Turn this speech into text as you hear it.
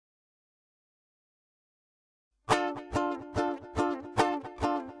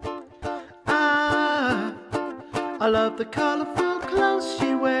I love the colourful clothes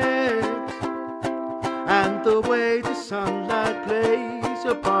she wears and the way the sunlight plays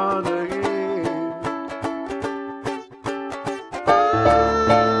upon her hair.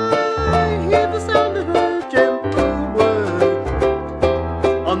 I hear the sound of her gentle words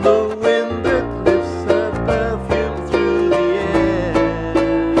on the wind that lifts her perfume through the air.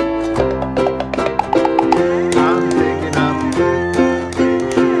 I'm picking up good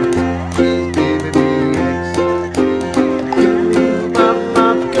vibrations, she's giving me excitation. Good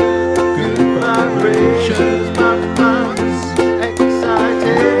vibrations,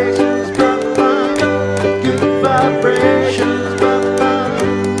 excitations, good vibrations,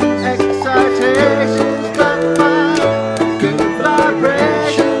 excitations, good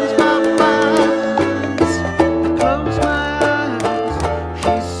vibrations. I close my eyes,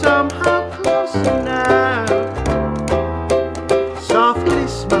 she's somehow closer now. Softly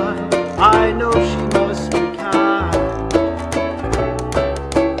smile, I know she must be kind.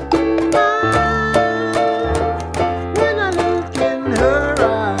 When I look in her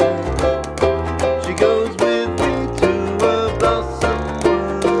eyes, she goes with me to a blossom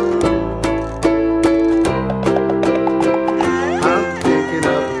world. I'm picking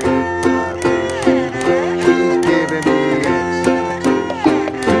up good vibrations, she's giving me excitation.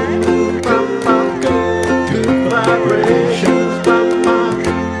 Good vibrations,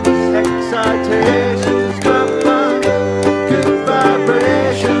 excitations, good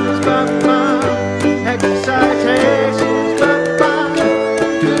vibrations, excitations,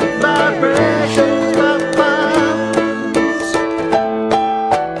 good vibrations.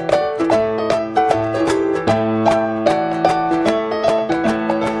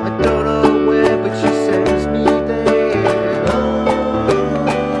 I don't know where, but she sends me there.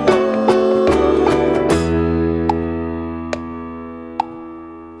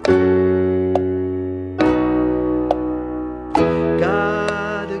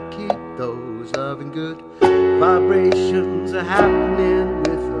 Gotta keep those loving good vibrations are happening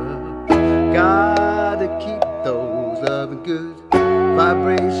with her. Gotta keep those loving good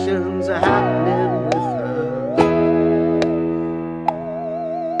vibrations are happening with her.